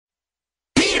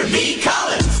B.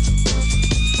 Collins.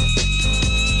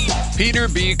 Peter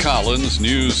B. Collins,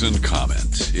 News and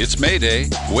Comment. It's May Day,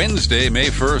 Wednesday, May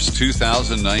 1st,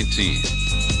 2019.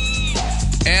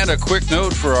 And a quick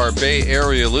note for our Bay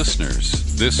Area listeners.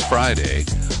 This Friday,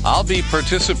 I'll be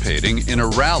participating in a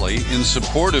rally in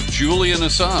support of Julian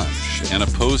Assange and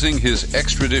opposing his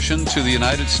extradition to the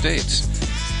United States.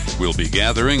 We'll be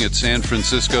gathering at San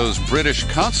Francisco's British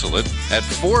Consulate at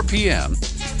 4 p.m.,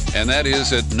 and that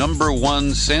is at number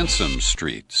 1 Sansom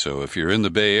Street. So if you're in the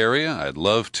Bay Area, I'd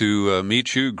love to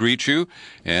meet you, greet you,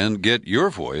 and get your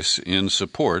voice in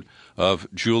support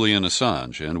of Julian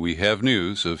Assange. And we have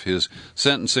news of his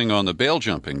sentencing on the bail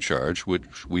jumping charge,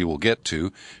 which we will get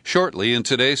to shortly in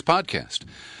today's podcast.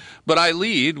 But I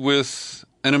lead with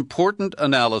an important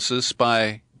analysis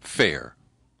by FAIR,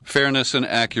 Fairness and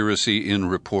Accuracy in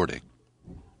Reporting.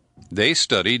 They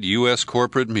studied U.S.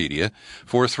 corporate media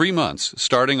for 3 months,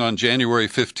 starting on January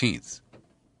 15th.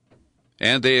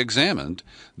 And they examined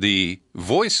the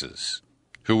voices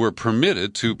who were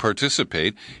permitted to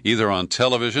participate either on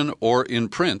television or in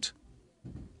print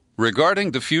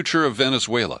regarding the future of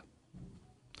Venezuela.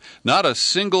 Not a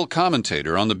single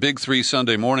commentator on the Big Three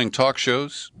Sunday morning talk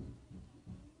shows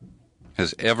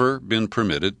has ever been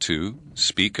permitted to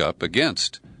speak up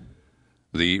against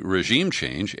the regime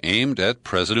change aimed at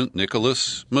President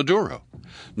Nicolas Maduro.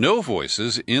 No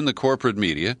voices in the corporate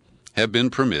media have been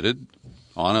permitted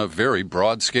on a very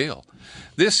broad scale.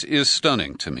 This is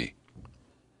stunning to me,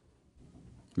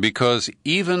 because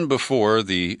even before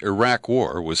the Iraq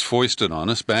War was foisted on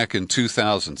us back in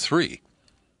 2003,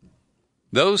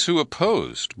 those who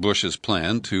opposed Bush's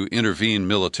plan to intervene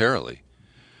militarily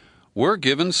were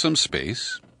given some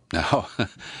space. Now,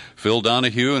 Phil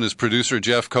Donahue and his producer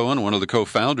Jeff Cohen, one of the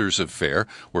co-founders of FAIR,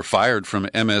 were fired from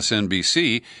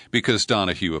MSNBC because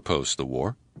Donahue opposed the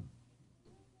war.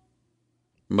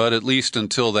 But at least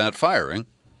until that firing,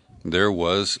 there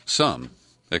was some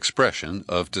expression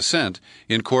of dissent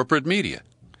in corporate media.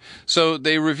 So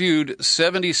they reviewed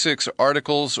 76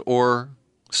 articles or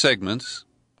segments.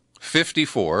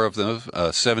 54 of them,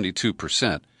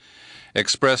 72%,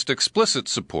 expressed explicit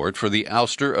support for the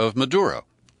ouster of Maduro.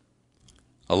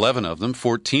 11 of them,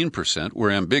 14%, were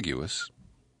ambiguous,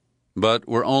 but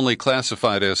were only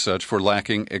classified as such for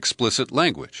lacking explicit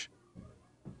language.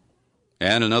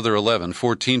 And another 11,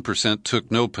 14%,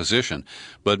 took no position,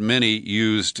 but many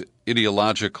used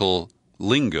ideological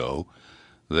lingo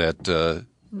that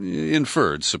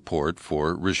inferred support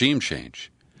for regime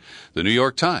change. The New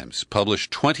York Times published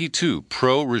 22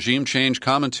 pro-regime change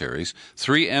commentaries,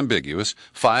 3 ambiguous,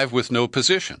 5 with no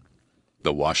position.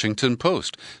 The Washington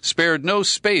Post spared no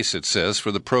space, it says,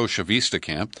 for the pro-Chavista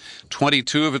camp.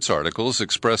 22 of its articles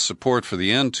expressed support for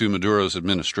the end to Maduro's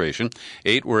administration,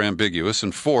 8 were ambiguous,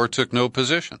 and 4 took no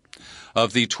position.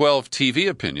 Of the 12 TV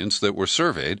opinions that were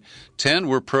surveyed, 10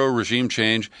 were pro-regime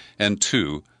change and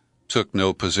 2 took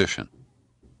no position.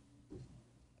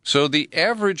 So the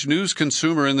average news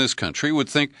consumer in this country would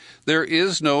think there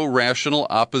is no rational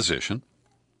opposition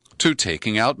to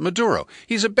taking out Maduro.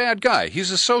 He's a bad guy. He's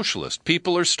a socialist.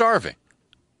 People are starving.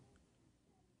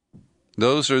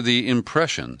 Those are the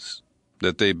impressions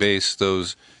that they base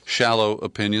those shallow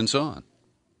opinions on.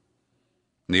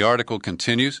 The article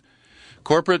continues,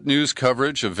 corporate news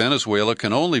coverage of Venezuela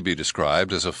can only be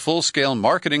described as a full-scale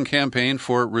marketing campaign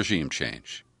for regime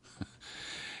change.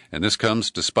 And this comes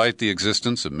despite the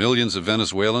existence of millions of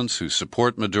Venezuelans who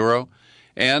support Maduro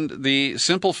and the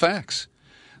simple facts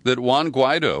that Juan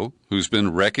Guaido, who's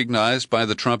been recognized by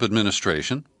the Trump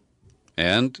administration,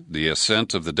 and the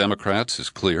assent of the Democrats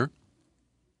is clear.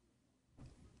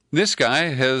 This guy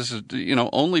has,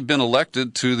 only been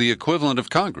elected to the equivalent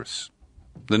of Congress,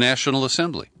 the National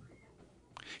Assembly.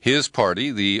 His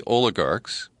party, the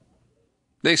oligarchs,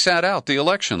 they sat out the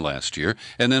election last year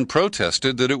and then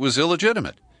protested that it was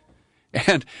illegitimate.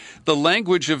 And the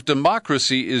language of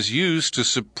democracy is used to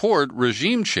support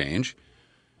regime change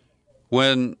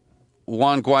when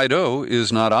Juan Guaido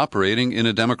is not operating in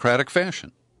a democratic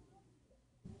fashion.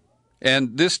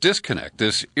 And this disconnect,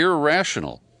 this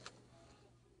irrational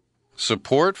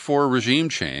support for regime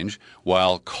change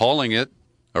while calling it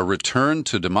a return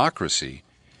to democracy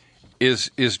is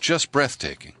just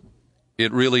breathtaking.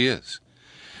 It really is.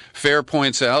 FAIR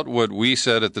points out what we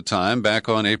said at the time back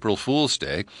on April Fool's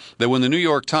Day, that when the New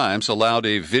York Times allowed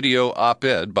a video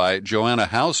op-ed by Joanna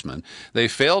Hausman, they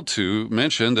failed to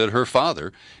mention that her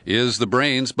father is the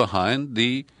brains behind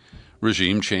the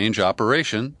regime change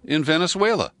operation in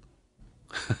Venezuela.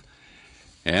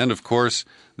 And, of course,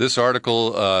 this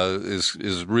article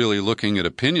is really looking at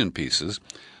opinion pieces,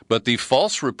 but the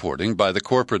false reporting by the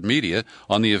corporate media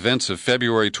on the events of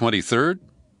February 23rd,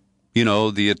 You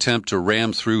know, the attempt to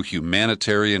ram through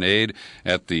humanitarian aid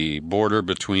at the border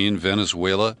between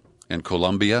Venezuela and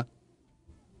Colombia.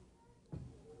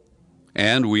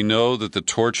 And we know that the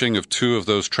torching of 2 of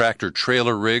those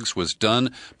tractor-trailer rigs was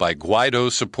done by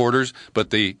Guaido supporters,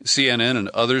 but the CNN and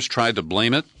others tried to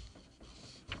blame it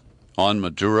on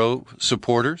Maduro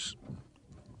supporters.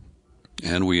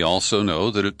 And we also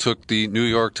know that it took the New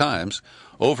York Times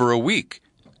over a week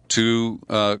to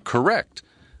correct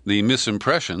the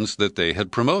misimpressions that they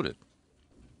had promoted.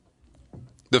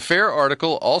 The FAIR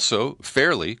article also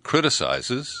fairly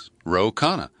criticizes Ro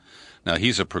Khanna. Now,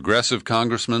 he's a progressive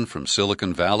congressman from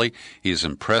Silicon Valley. He's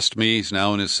impressed me. He's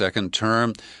now in his 2nd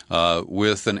term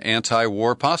with an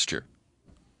anti-war posture.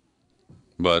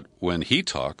 But when he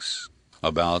talks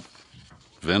about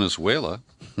Venezuela,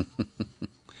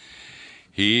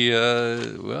 he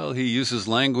uses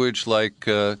language like,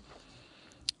 he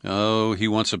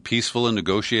wants a peaceful and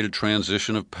negotiated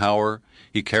transition of power.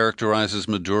 He characterizes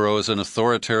Maduro as an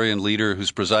authoritarian leader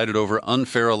who's presided over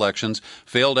unfair elections,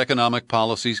 failed economic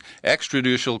policies,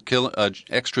 extrajudicial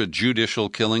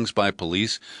killings by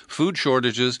police, food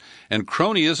shortages, and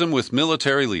cronyism with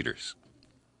military leaders.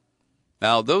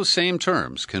 Now, those same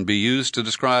terms can be used to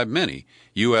describe many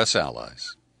U.S.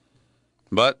 allies.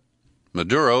 But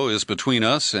Maduro is between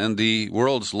us and the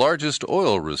world's largest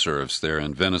oil reserves there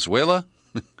in Venezuela,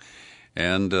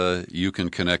 and you can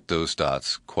connect those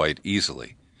dots quite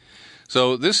easily.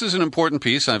 So this is an important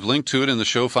piece. I've linked to it in the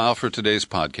show file for today's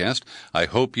podcast. I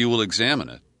hope you will examine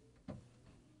it.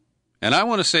 And I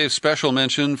want to save special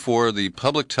mention for the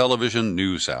Public Television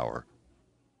News Hour.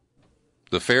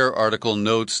 The FAIR article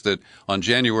notes that on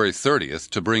January 30th,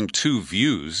 to bring 2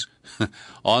 views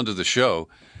onto the show,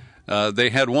 they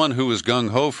had one who was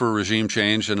gung-ho for regime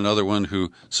change and another one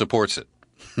who supports it.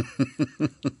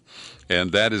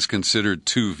 And that is considered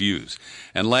 2 views.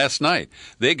 And last night,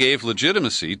 they gave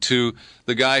legitimacy to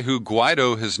the guy who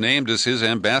Guaido has named as his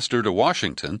ambassador to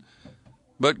Washington.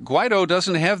 But Guaido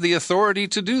doesn't have the authority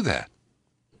to do that.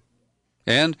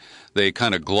 And they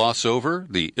kind of gloss over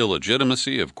the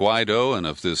illegitimacy of Guaido and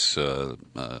of this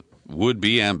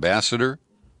would-be ambassador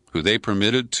who they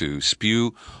permitted to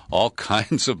spew all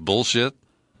kinds of bullshit.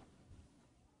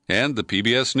 And the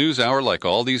PBS NewsHour, like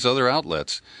all these other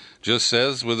outlets, just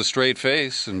says with a straight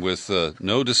face and with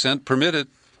no dissent permitted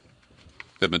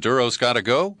that Maduro's got to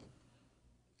go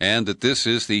and that this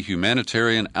is the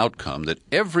humanitarian outcome that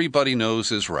everybody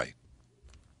knows is right.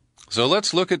 So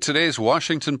let's look at today's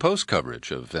Washington Post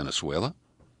coverage of Venezuela.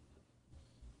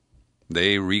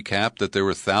 They recap that there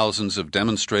were thousands of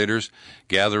demonstrators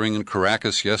gathering in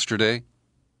Caracas yesterday,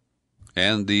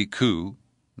 and the coup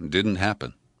didn't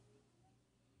happen.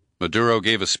 Maduro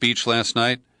gave a speech last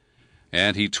night,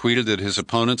 and he tweeted that his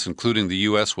opponents, including the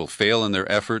U.S., will fail in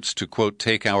their efforts to, quote,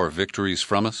 take our victories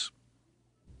from us.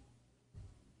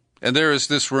 And there is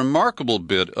this remarkable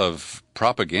bit of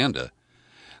propaganda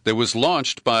that was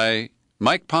launched by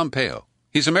Mike Pompeo.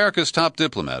 He's America's top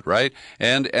diplomat, right?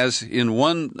 And as in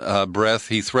one breath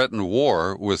he threatened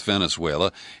war with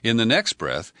Venezuela, in the next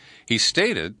breath he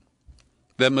stated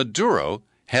that Maduro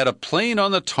had a plane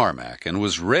on the tarmac and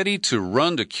was ready to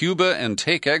run to Cuba and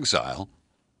take exile,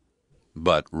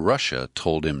 but Russia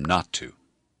told him not to.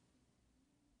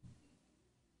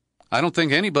 I don't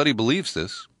think anybody believes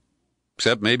this,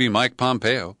 except maybe Mike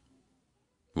Pompeo.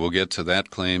 We'll get to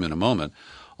that claim in a moment.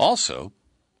 Also,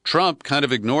 Trump kind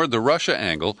of ignored the Russia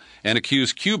angle and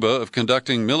accused Cuba of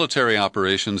conducting military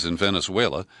operations in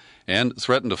Venezuela and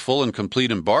threatened a full and complete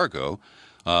embargo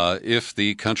if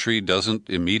the country doesn't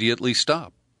immediately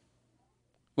stop.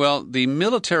 Well, the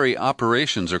military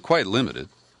operations are quite limited,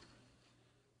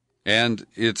 and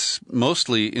it's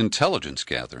mostly intelligence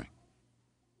gathering.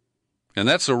 And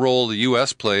that's a role the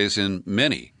U.S. plays in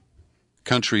many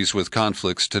countries with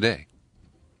conflicts today.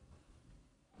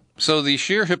 So the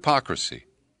sheer hypocrisy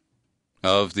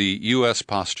of the U.S.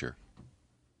 posture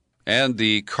and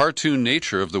the cartoon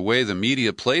nature of the way the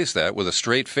media plays that with a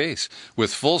straight face,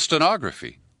 with full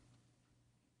stenography,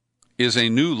 is a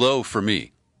new low for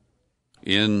me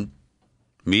in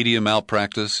media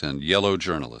malpractice and yellow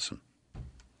journalism.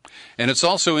 And it's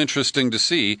also interesting to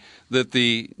see that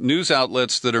the news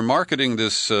outlets that are marketing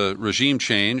this regime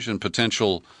change and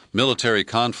potential military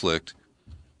conflict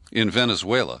in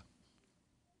Venezuela,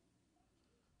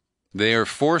 they are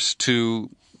forced to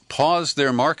pause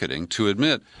their marketing to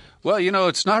admit, well, you know,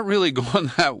 it's not really going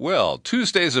that well.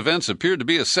 Tuesday's events appeared to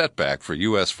be a setback for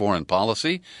U.S. foreign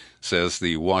policy, says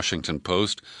the Washington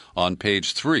Post on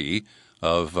page 3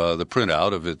 of the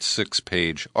printout of its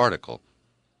 6-page article.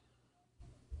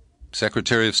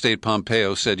 Secretary of State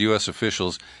Pompeo said U.S.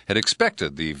 officials had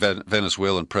expected the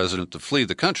Venezuelan president to flee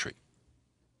the country.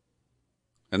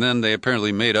 And then they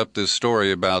apparently made up this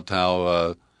story about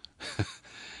how,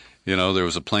 there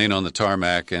was a plane on the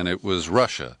tarmac and it was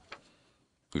Russia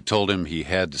who told him he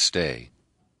had to stay.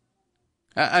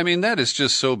 I mean, that is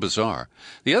just so bizarre.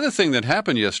 The other thing that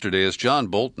happened yesterday is John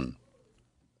Bolton.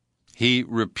 He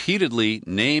repeatedly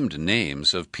named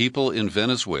names of people in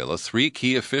Venezuela, 3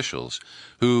 key officials,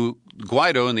 who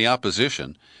Guaido and the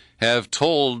opposition have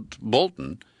told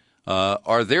Bolton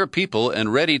are their people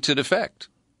and ready to defect.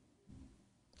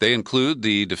 They include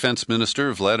the Defense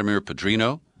Minister Vladimir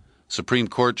Padrino, Supreme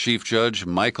Court Chief Judge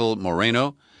Michael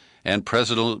Moreno, and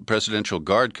Presidential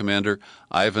Guard Commander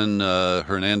Ivan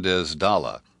Hernandez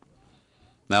Dalla.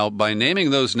 Now, by naming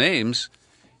those names,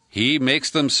 he makes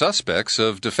them suspects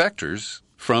of defectors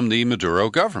from the Maduro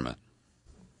government.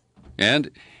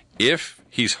 And if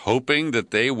he's hoping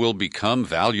that they will become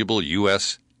valuable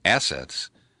U.S. assets,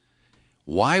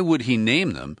 why would he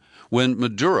name them when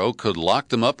Maduro could lock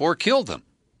them up or kill them?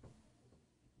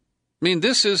 I mean,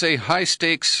 this is a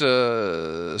high-stakes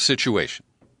situation.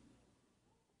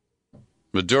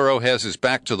 Maduro has his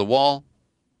back to the wall.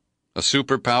 A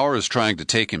superpower is trying to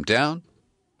take him down.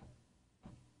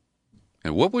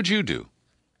 And what would you do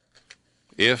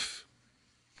if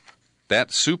that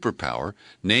superpower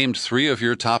named 3 of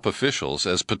your top officials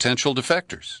as potential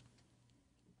defectors?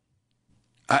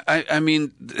 I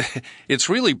mean, it's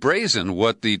really brazen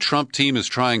what the Trump team is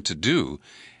trying to do,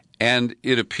 and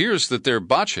it appears that they're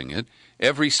botching it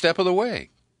every step of the way.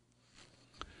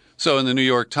 So in the New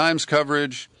York Times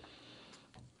coverage,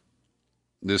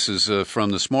 this is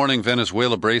from this morning,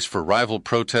 Venezuela braced for rival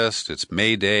protest. It's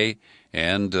May Day,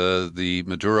 and the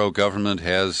Maduro government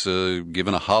has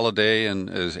given a holiday, and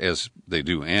as they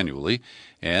do annually,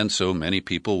 and so many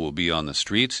people will be on the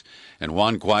streets. And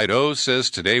Juan Guaido says,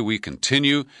 today we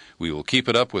continue. We will keep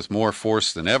it up with more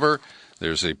force than ever.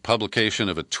 There's a publication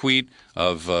of a tweet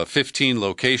of 15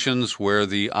 locations where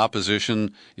the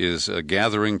opposition is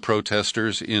gathering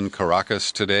protesters in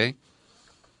Caracas today.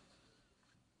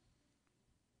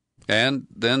 And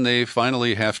then they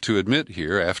finally have to admit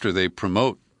here, after they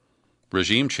promote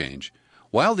regime change,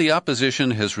 while the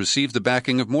opposition has received the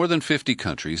backing of more than 50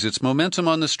 countries, its momentum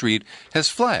on the street has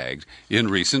flagged in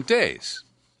recent days.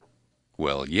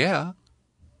 Well, yeah.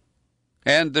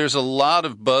 And there's a lot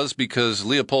of buzz because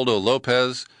Leopoldo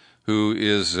Lopez, who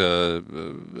is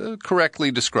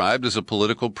correctly described as a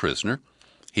political prisoner,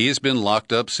 he has been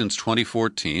locked up since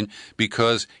 2014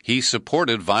 because he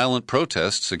supported violent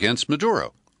protests against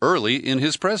Maduro early in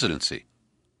his presidency.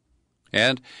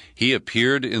 And he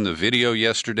appeared in the video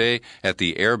yesterday at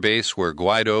the air base where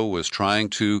Guaido was trying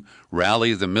to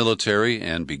rally the military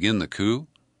and begin the coup.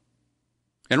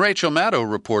 And Rachel Maddow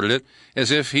reported it as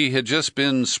if he had just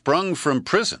been sprung from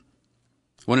prison,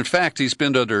 when in fact he's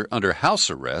been under house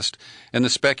arrest, and the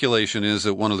speculation is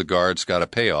that one of the guards got a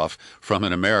payoff from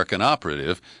an American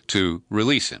operative to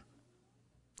release him.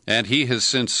 And he has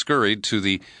since scurried to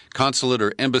the consulate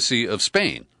or embassy of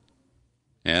Spain.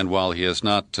 And while he has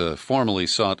not formally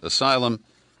sought asylum,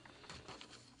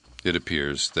 it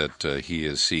appears that he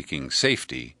is seeking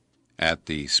safety at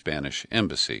the Spanish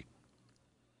embassy.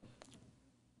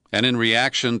 And in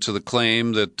reaction to the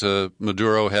claim that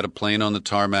Maduro had a plane on the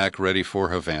tarmac ready for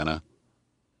Havana,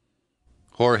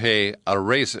 Jorge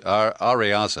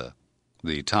Arreaza,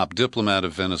 the top diplomat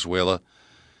of Venezuela,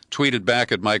 tweeted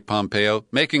back at Mike Pompeo,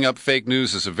 "Making up fake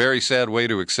news is a very sad way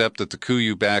to accept that the coup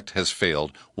you backed has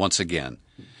failed once again.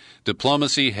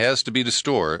 Diplomacy has to be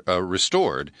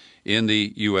restored in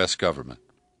the U.S. government."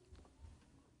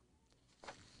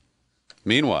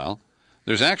 Meanwhile,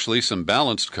 there's actually some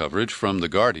balanced coverage from The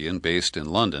Guardian, based in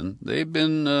London. They've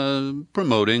been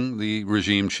promoting the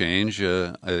regime change,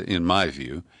 in my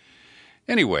view.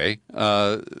 Anyway,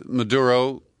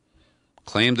 Maduro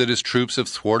claimed that his troops have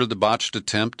thwarted the botched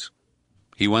attempt.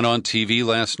 He went on TV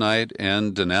last night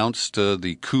and denounced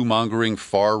the coup-mongering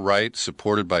far right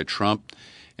supported by Trump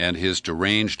and his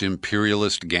deranged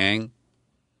imperialist gang.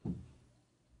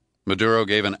 Maduro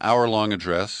gave an hour-long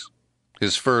address,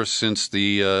 his first since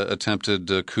the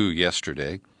attempted coup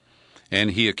yesterday,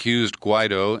 and he accused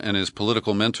Guaido and his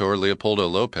political mentor Leopoldo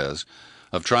Lopez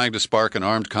of trying to spark an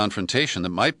armed confrontation that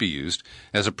might be used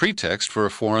as a pretext for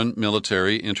a foreign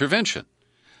military intervention.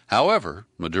 However,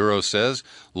 Maduro says,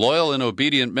 loyal and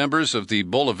obedient members of the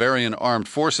Bolivarian armed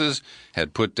forces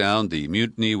had put down the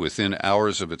mutiny within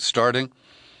hours of its starting.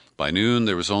 By noon,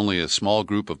 there was only a small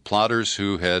group of plotters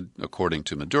who had, according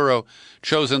to Maduro,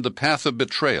 chosen the path of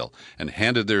betrayal and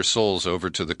handed their souls over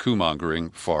to the coup-mongering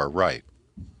far right.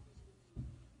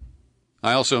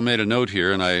 I also made a note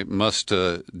here, and I must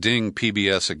ding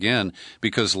PBS again,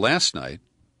 because last night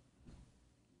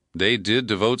they did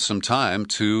devote some time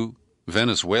to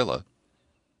Venezuela,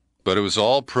 but it was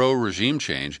all pro-regime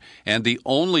change, and the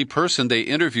only person they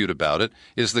interviewed about it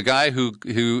is the guy who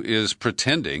is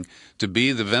pretending to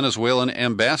be the Venezuelan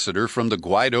ambassador from the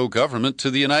Guaido government to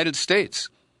the United States.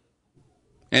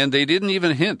 And they didn't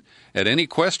even hint at any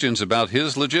questions about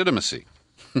his legitimacy.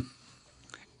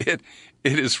 It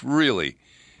is really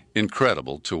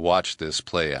incredible to watch this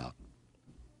play out.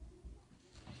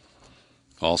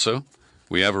 Also,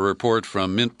 we have a report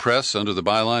from Mint Press under the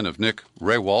byline of Nick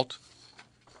Rewalt,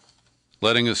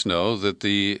 letting us know that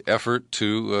the effort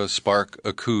to spark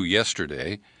a coup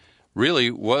yesterday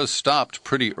really was stopped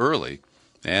pretty early,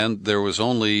 and there was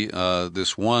only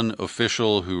this one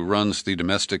official who runs the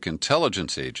Domestic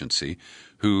Intelligence Agency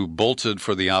who bolted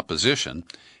for the opposition,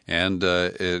 and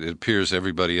it appears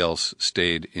everybody else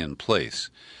stayed in place.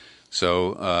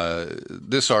 So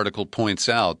this article points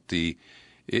out the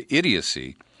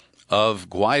idiocy of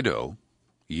Guaido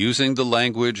using the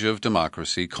language of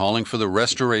democracy, calling for the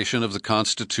restoration of the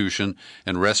Constitution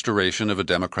and restoration of a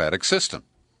democratic system.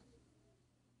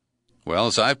 Well,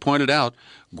 as I pointed out,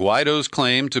 Guaido's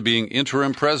claim to being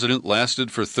interim president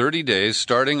lasted for 30 days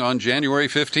starting on January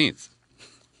 15th.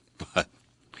 But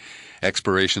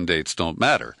expiration dates don't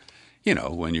matter,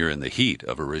 when you're in the heat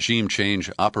of a regime change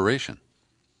operation.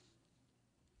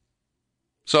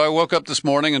 So I woke up this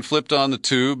morning and flipped on the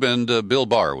tube, and Bill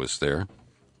Barr was there.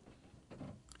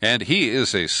 And he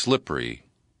is a slippery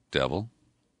devil.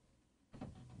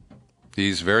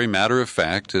 He's very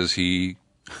matter-of-fact as he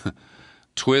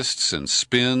twists and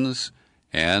spins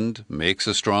and makes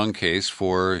a strong case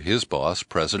for his boss,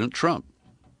 President Trump.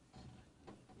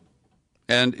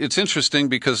 And it's interesting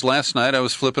because last night I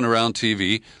was flipping around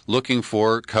TV looking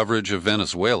for coverage of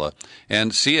Venezuela,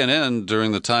 and CNN,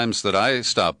 during the times that I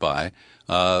stopped by,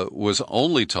 was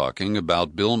only talking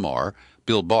about Bill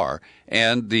Barr,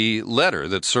 and the letter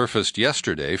that surfaced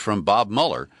yesterday from Bob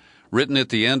Mueller, written at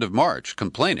the end of March,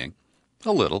 complaining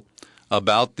a little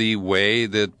about the way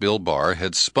that Bill Barr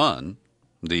had spun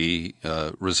the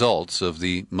results of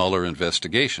the Mueller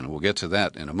investigation. We'll get to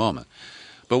that in a moment.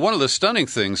 But one of the stunning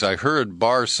things I heard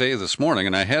Barr say this morning,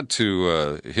 and I had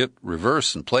to hit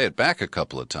reverse and play it back a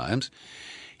couple of times,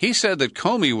 he said that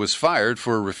Comey was fired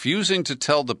for refusing to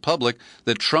tell the public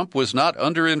that Trump was not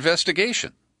under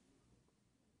investigation.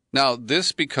 Now,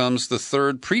 this becomes the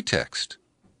third pretext.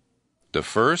 The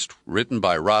first, written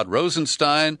by Rod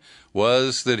Rosenstein,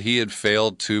 was that he had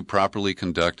failed to properly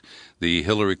conduct the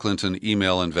Hillary Clinton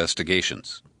email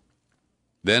investigations.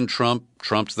 Then Trump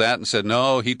trumped that and said,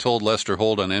 no, he told Lester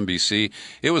Holt on NBC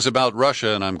it was about Russia,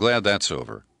 and I'm glad that's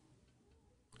over.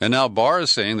 And now Barr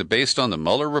is saying that based on the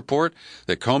Mueller report,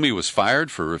 that Comey was fired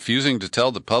for refusing to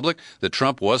tell the public that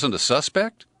Trump wasn't a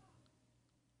suspect?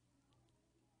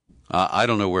 I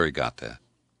don't know where he got that.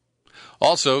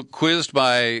 Also, quizzed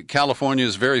by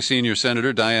California's very senior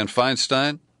Senator Dianne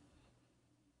Feinstein,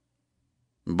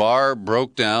 Barr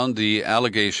broke down the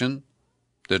allegation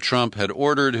that Trump had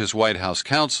ordered his White House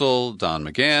counsel, Don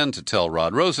McGahn, to tell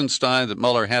Rod Rosenstein that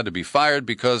Mueller had to be fired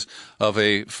because of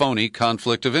a phony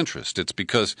conflict of interest. It's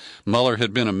because Mueller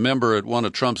had been a member at one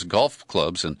of Trump's golf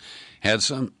clubs and had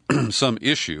some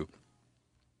issue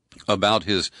about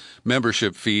his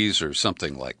membership fees or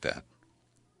something like that.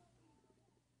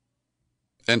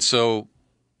 And so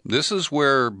this is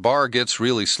where Barr gets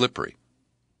really slippery.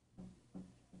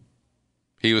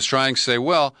 He was trying to say,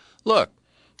 well, look,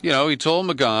 he told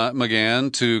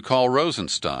McGahn to call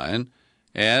Rosenstein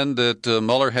and that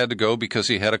Mueller had to go because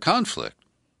he had a conflict.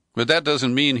 But that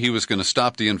doesn't mean he was going to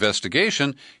stop the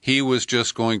investigation. He was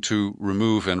just going to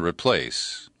remove and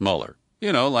replace Mueller.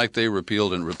 Like they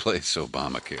repealed and replaced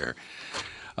Obamacare.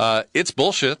 It's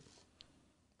bullshit,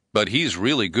 but he's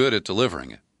really good at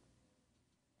delivering it.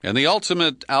 And the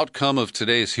ultimate outcome of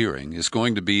today's hearing is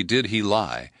going to be, did he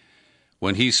lie?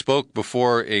 When he spoke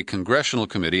before a congressional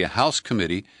committee, a House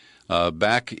committee,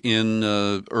 back in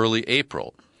early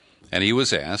April, and he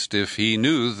was asked if he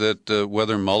knew that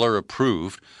whether Mueller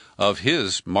approved of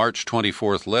his March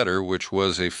 24th letter, which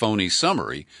was a phony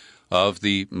summary of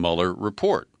the Mueller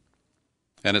report.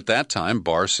 And at that time,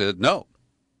 Barr said no.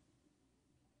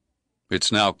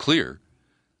 It's now clear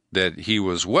that he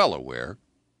was well aware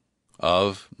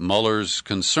of Mueller's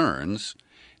concerns,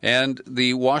 and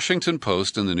the Washington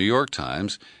Post and the New York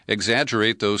Times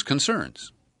exaggerate those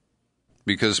concerns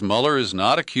because Mueller is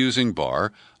not accusing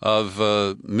Barr of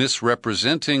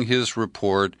misrepresenting his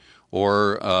report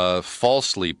or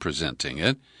falsely presenting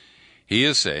it. He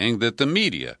is saying that the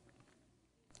media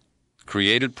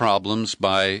created problems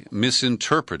by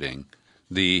misinterpreting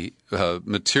the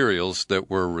materials that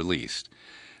were released.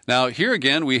 Now, here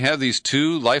again, we have these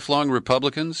two lifelong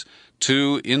Republicans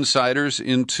to insiders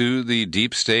into the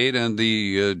deep state and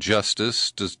the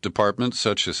Justice Department,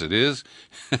 such as it is.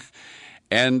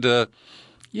 And,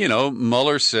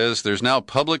 Mueller says there's now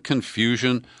public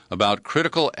confusion about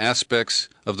critical aspects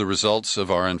of the results of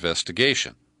our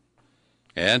investigation.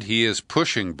 And he is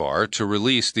pushing Barr to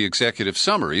release the executive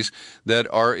summaries that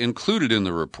are included in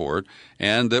the report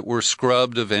and that were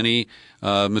scrubbed of any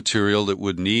material that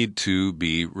would need to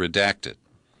be redacted.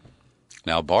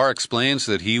 Now, Barr explains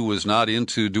that he was not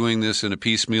into doing this in a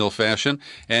piecemeal fashion,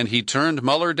 and he turned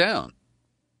Mueller down.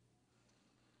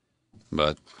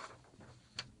 But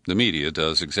the media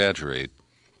does exaggerate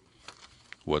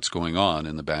what's going on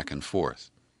in the back and forth.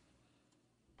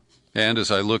 And as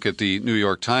I look at the New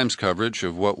York Times coverage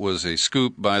of what was a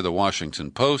scoop by the Washington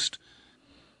Post,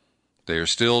 they are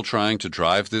still trying to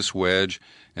drive this wedge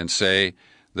and say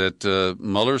that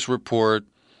Mueller's report,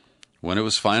 when it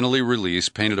was finally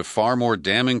released, painted a far more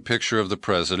damning picture of the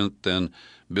president than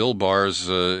Bill Barr's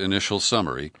initial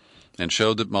summary, and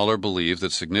showed that Mueller believed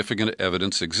that significant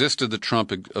evidence existed that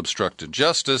Trump obstructed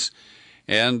justice.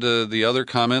 And the other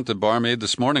comment that Barr made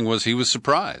this morning was he was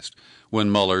surprised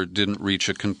when Mueller didn't reach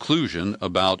a conclusion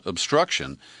about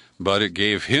obstruction, but it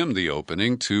gave him the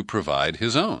opening to provide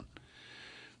his own.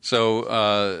 So,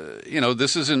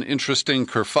 this is an interesting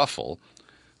kerfuffle.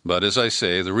 But as I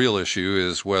say, the real issue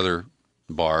is whether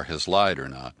Barr has lied or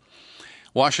not.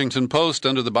 Washington Post,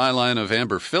 under the byline of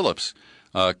Amber Phillips,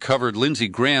 covered Lindsey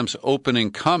Graham's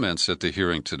opening comments at the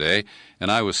hearing today,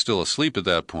 and I was still asleep at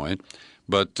that point.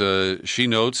 But she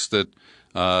notes that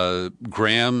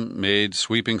Graham made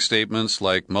sweeping statements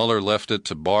like Mueller left it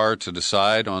to Barr to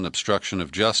decide on obstruction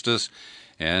of justice,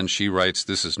 and she writes,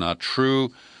 this is not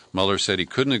true. Mueller said he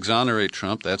couldn't exonerate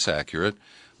Trump. That's accurate.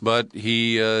 But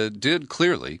he did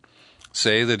clearly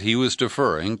say that he was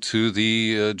deferring to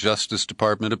the Justice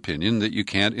Department opinion that you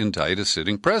can't indict a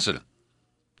sitting president.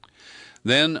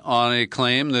 Then, on a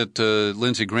claim that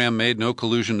Lindsey Graham made no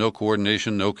collusion, no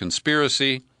coordination, no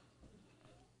conspiracy,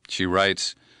 she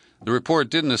writes, the report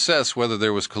didn't assess whether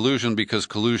there was collusion because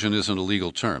collusion isn't a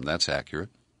legal term. That's accurate.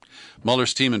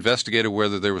 Mueller's team investigated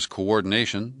whether there was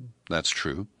coordination. That's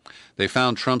true. They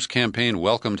found Trump's campaign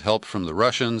welcomed help from the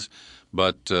Russians,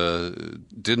 but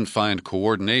didn't find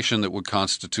coordination that would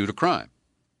constitute a crime.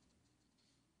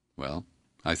 Well,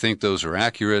 I think those are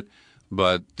accurate,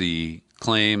 but the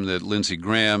claim that Lindsey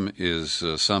Graham is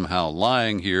somehow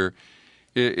lying here,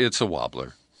 it's a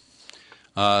wobbler.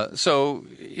 So,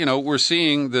 we're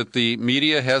seeing that the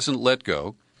media hasn't let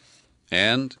go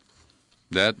and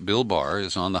that Bill Barr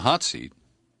is on the hot seat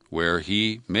where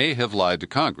he may have lied to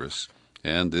Congress,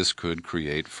 and this could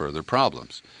create further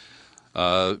problems.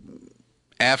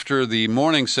 After the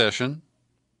morning session,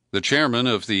 the chairman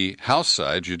of the House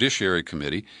side Judiciary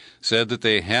Committee said that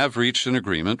they have reached an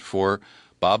agreement for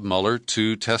Bob Mueller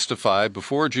to testify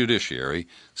before Judiciary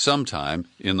sometime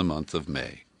in the month of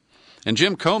May. And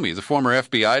Jim Comey, the former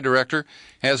FBI director,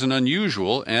 has an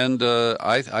unusual, and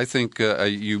I think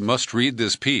you must read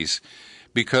this piece,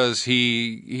 because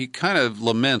he kind of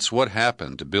laments what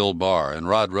happened to Bill Barr and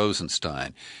Rod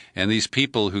Rosenstein and these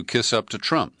people who kiss up to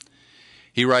Trump.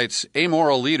 He writes,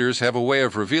 amoral leaders have a way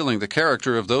of revealing the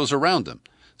character of those around them.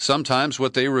 Sometimes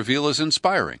what they reveal is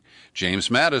inspiring. James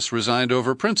Mattis resigned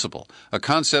over principle, a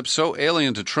concept so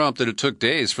alien to Trump that it took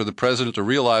days for the president to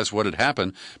realize what had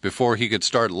happened before he could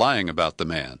start lying about the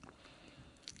man.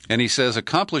 And he says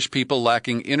accomplished people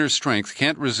lacking inner strength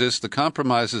can't resist the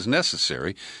compromises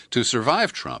necessary to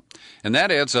survive Trump, and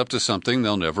that adds up to something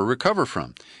they'll never recover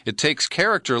from. It takes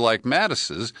character like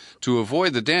Mattis's to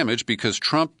avoid the damage because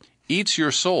Trump eats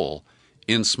your soul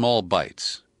in small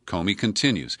bites. Comey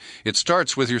continues, it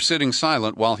starts with your sitting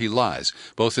silent while he lies,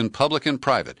 both in public and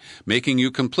private, making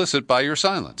you complicit by your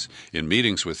silence. In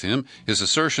meetings with him, his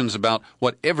assertions about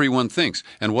what everyone thinks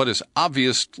and what is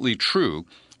obviously true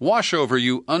wash over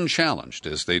you unchallenged,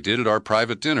 as they did at our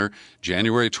private dinner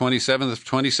January 27th of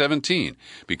 2017,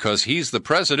 because he's the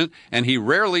president and he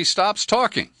rarely stops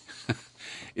talking.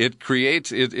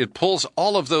 It pulls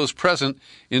all of those present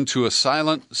into a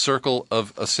silent circle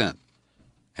of assent.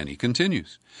 And he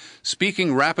continues,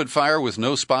 speaking rapid fire with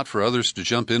no spot for others to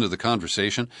jump into the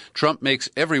conversation, Trump makes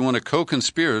everyone a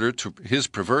co-conspirator to his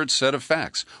preferred set of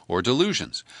facts or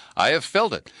delusions. I have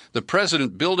felt it, the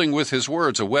president building with his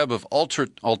words a web of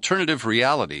alternative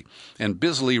reality and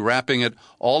busily wrapping it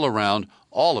all around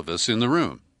all of us in the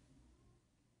room.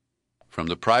 From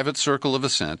the private circle of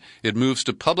assent, it moves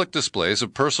to public displays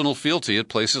of personal fealty at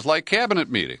places like cabinet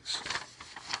meetings.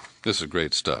 This is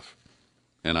great stuff,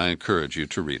 and I encourage you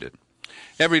to read it.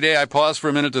 Every day I pause for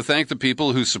a minute to thank the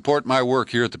people who support my work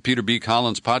here at the Peter B.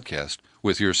 Collins Podcast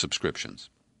with your subscriptions.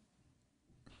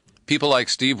 People like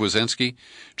Steve Wozensky,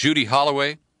 Judy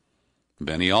Holloway,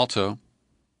 Benny Alto,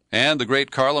 and the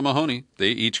great Carla Mahoney, they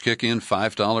each kick in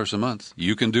 $5 a month.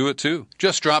 You can do it too.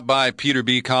 Just drop by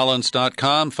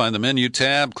peterbcollins.com, find the menu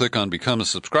tab, click on Become a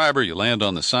Subscriber, you land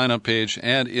on the sign-up page,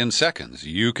 and in seconds,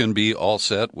 you can be all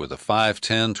set with a $5,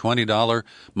 $10, $20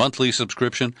 monthly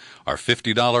subscription. Our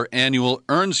 $50 annual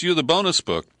earns you the bonus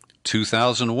book,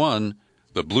 2001,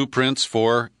 The Blueprints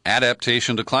for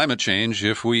Adaptation to Climate Change,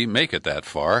 if we make it that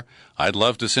far. I'd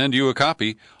love to send you a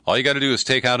copy. All you got to do is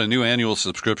take out a new annual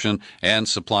subscription and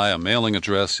supply a mailing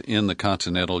address in the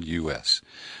continental U.S.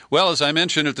 Well, as I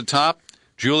mentioned at the top,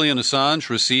 Julian Assange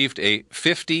received a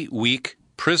 50-week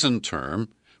prison term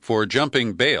for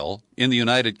jumping bail in the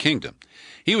United Kingdom.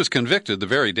 He was convicted the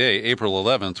very day, April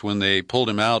 11th, when they pulled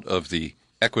him out of the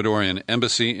Ecuadorian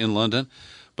embassy in London.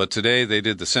 But today they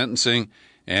did the sentencing.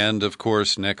 And, of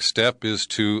course, next step is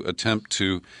to attempt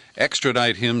to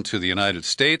extradite him to the United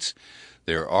States.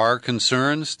 There are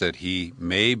concerns that he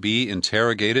may be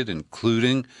interrogated,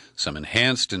 including some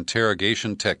enhanced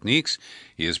interrogation techniques.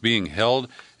 He is being held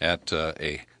at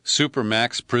a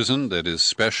supermax prison that is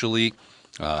specially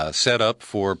set up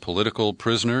for political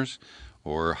prisoners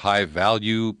or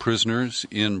high-value prisoners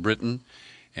in Britain,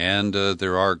 and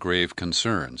there are grave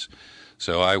concerns.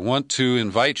 So I want to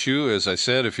invite you, as I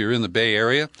said, if you're in the Bay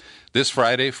Area, this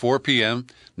Friday, 4 p.m.,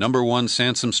 number 1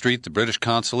 Sansom Street, the British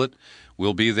Consulate.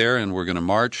 We'll be there, and we're going to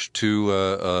march to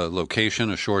a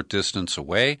location a short distance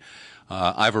away.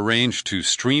 I've arranged to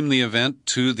stream the event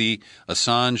to the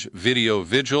Assange Video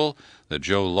Vigil that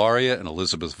Joe Lauria and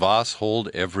Elizabeth Voss hold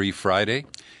every Friday,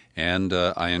 and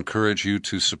I encourage you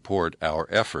to support our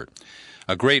effort.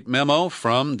 A great memo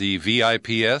from the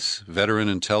VIPS, Veteran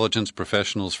Intelligence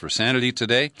Professionals for Sanity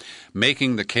today,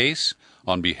 making the case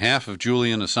on behalf of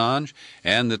Julian Assange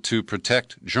and that to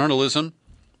protect journalism,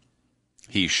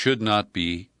 he should not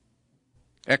be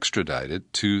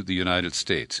extradited to the United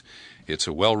States. It's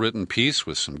a well-written piece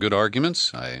with some good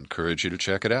arguments. I encourage you to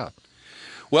check it out.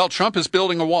 Well, Trump is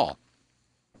building a wall,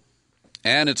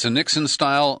 and it's a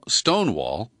Nixon-style stone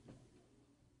wall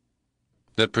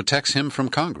that protects him from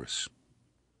Congress.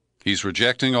 He's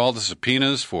rejecting all the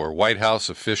subpoenas for White House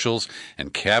officials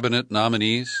and cabinet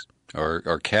nominees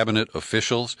or cabinet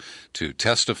officials to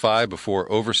testify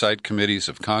before oversight committees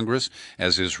of Congress,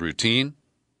 as is routine.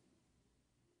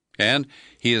 And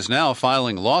he is now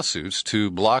filing lawsuits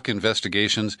to block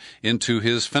investigations into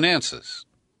his finances.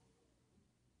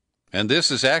 And this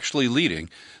is actually leading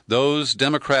those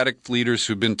Democratic leaders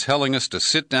who've been telling us to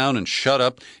sit down and shut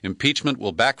up, impeachment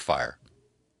will backfire.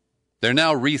 They're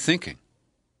now rethinking.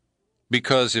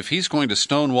 Because if he's going to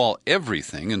stonewall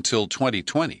everything until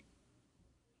 2020,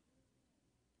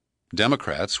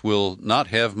 Democrats will not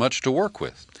have much to work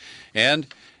with.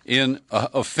 And in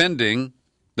offending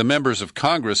the members of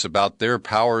Congress about their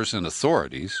powers and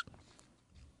authorities,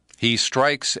 he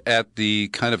strikes at the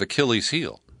kind of Achilles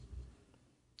heel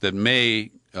that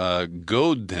may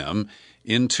goad them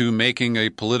into making a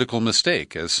political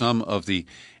mistake, as some of the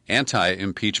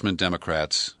anti-impeachment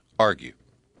Democrats argue.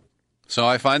 So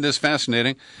I find this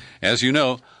fascinating. As you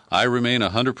know, I remain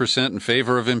 100% in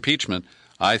favor of impeachment.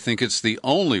 I think it's the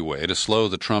only way to slow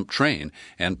the Trump train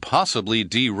and possibly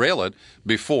derail it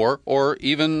before or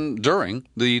even during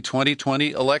the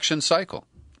 2020 election cycle.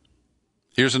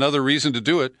 Here's another reason to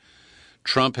do it.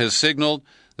 Trump has signaled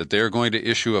that they're going to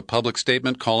issue a public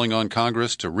statement calling on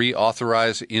Congress to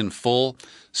reauthorize in full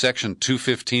Section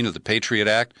 215 of the Patriot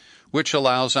Act, which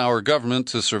allows our government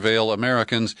to surveil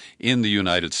Americans in the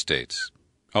United States.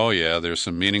 Oh, yeah, there's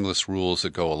some meaningless rules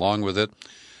that go along with it,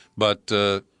 but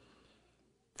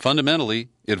fundamentally,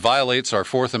 it violates our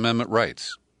Fourth Amendment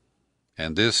rights.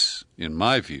 And this, in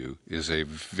my view, is a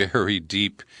very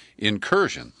deep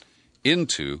incursion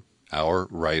into our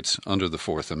rights under the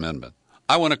Fourth Amendment.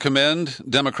 I want to commend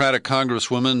Democratic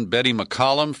Congresswoman Betty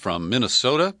McCollum from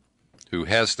Minnesota, who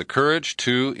has the courage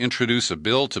to introduce a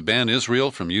bill to ban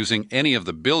Israel from using any of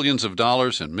the billions of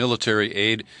dollars in military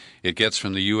aid it gets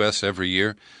from the U.S. every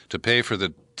year to pay for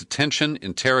the detention,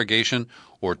 interrogation,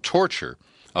 or torture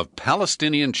of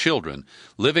Palestinian children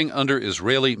living under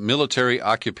Israeli military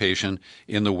occupation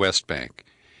in the West Bank.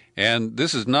 And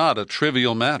this is not a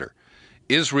trivial matter.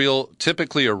 Israel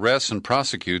typically arrests and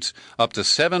prosecutes up to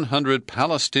 700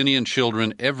 Palestinian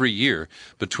children every year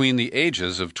between the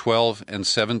ages of 12 and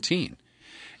 17.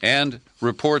 And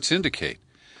reports indicate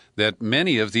that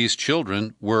many of these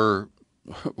children were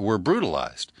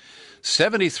brutalized.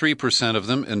 73% of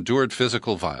them endured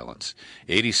physical violence.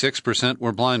 86%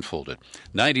 were blindfolded.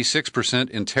 96%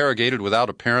 interrogated without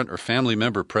a parent or family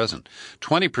member present.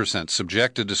 20%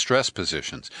 subjected to stress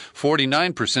positions.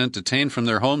 49% detained from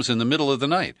their homes in the middle of the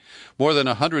night. More than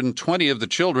 120 of the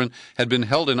children had been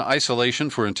held in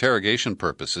isolation for interrogation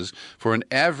purposes for an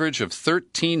average of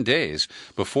 13 days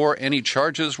before any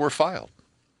charges were filed.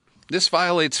 This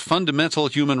violates fundamental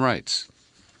human rights.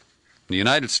 The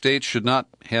United States should not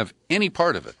have any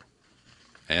part of it.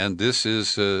 And this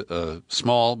is a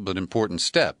small but important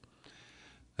step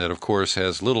that, of course,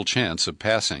 has little chance of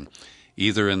passing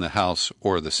either in the House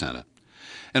or the Senate.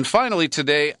 And finally,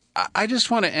 today, I just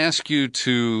want to ask you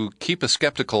to keep a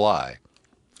skeptical eye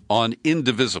on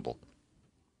Indivisible.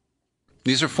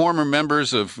 These are former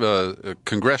members of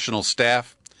congressional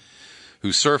staff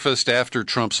who surfaced after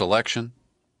Trump's election,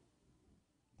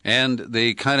 and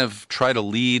they kind of try to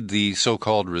lead the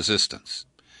so-called resistance.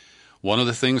 One of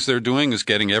the things they're doing is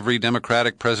getting every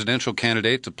Democratic presidential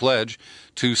candidate to pledge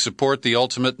to support the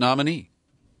ultimate nominee.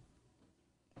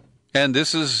 And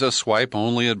this is a swipe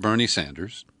only at Bernie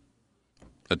Sanders,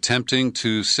 attempting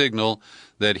to signal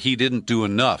that he didn't do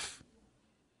enough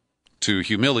to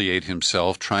humiliate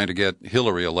himself trying to get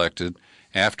Hillary elected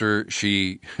after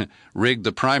she rigged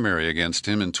the primary against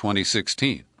him in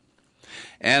 2016.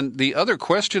 And the other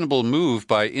questionable move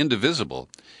by Indivisible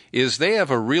is they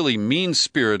have a really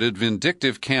mean-spirited,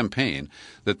 vindictive campaign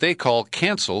that they call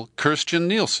Cancel Kirstjen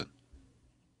Nielsen.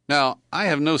 Now, I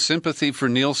have no sympathy for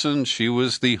Nielsen. She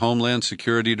was the Homeland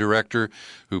Security Director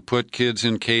who put kids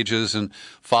in cages and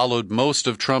followed most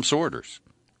of Trump's orders.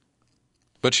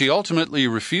 But she ultimately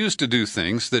refused to do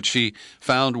things that she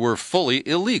found were fully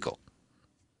illegal.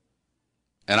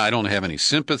 And I don't have any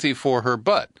sympathy for her,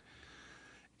 but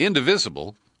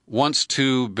Indivisible wants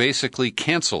to basically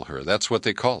cancel her. That's what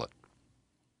they call it.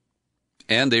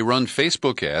 And they run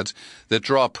Facebook ads that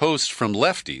draw posts from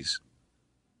lefties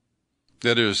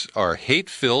that are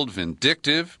hate-filled,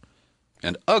 vindictive,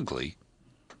 and ugly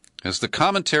as the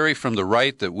commentary from the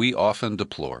right that we often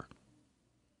deplore.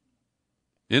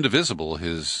 Indivisible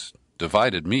has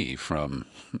divided me from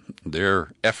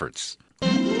their efforts.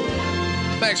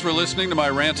 Thanks for listening to my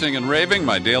ranting and raving,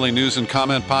 my daily news and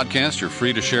comment podcast. You're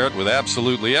free to share it with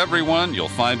absolutely everyone. You'll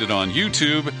find it on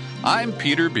YouTube. I'm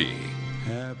Peter B.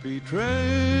 Happy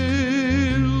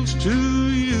trails to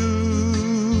you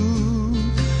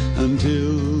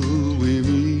until we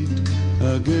meet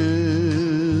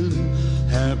again.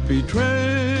 Happy trails.